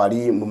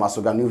wali mu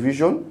Masoga New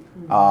Vision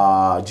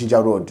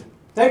Jinja Road.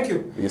 Thank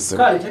you. Yes,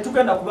 kale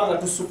tetugenda kubanga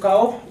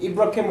tusukao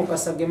Ibrahim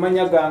Kasage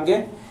manya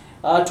gange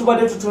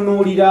tubadde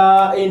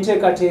tutunuulira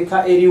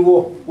enteekateeka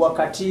eriwo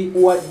wakati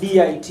wa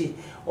DIT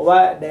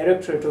oba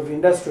Directorate of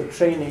Industrial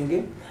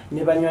Training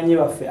ne banywanyi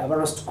baffe aba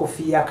Roast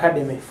Coffee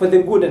Academy for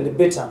the good and the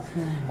better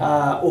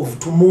of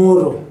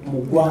tomorrow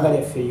mu ggwanga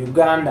lyaffe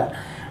Uganda.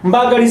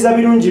 Mbagaliza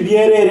birungi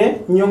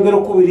byerere nyongera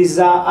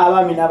okubiriza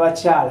abaami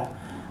n'abakyala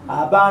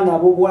abaana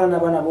b'obuwala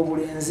n'abaana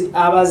b'obulenzi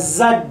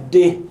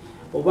abazadde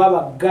oba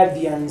aba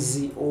guardians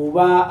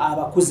oba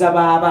abakuza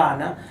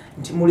b'abaana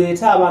nti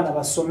muleete abaana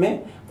basome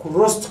ku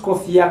Roast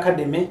Coffee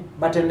Academy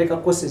batendeka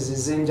courses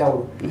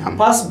ez'enjawulo.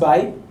 Pass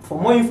by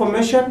for more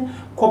information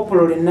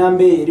kopolo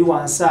enamba eri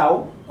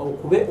wansaawo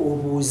okube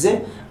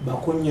obuuze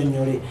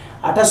bakunnyonnyole.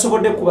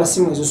 Atasobodde kuba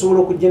simu ezo osobola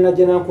okugenda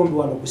jana nkumbi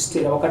wano ku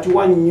Stella wakati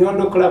wa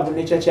Nyondo Club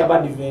ne Church of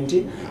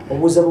Advent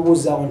obuuza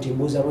bubuuzaawo nti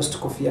mbuuza Roast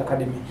Coffee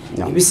Academy.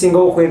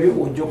 Ebisingawo ku ebyo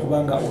ojja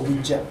okubanga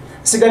obijja.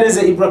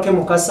 Sigaleze Ibrahim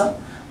Mukasa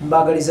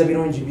mbagaliza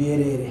birungi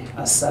byerere.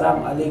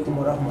 Assalamu alaikum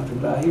wa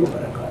rahmatullahi wa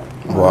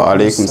barakatuh. Wa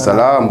alaikum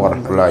salam wa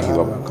rahmatullahi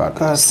wa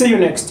barakatuh. See you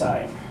next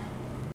time.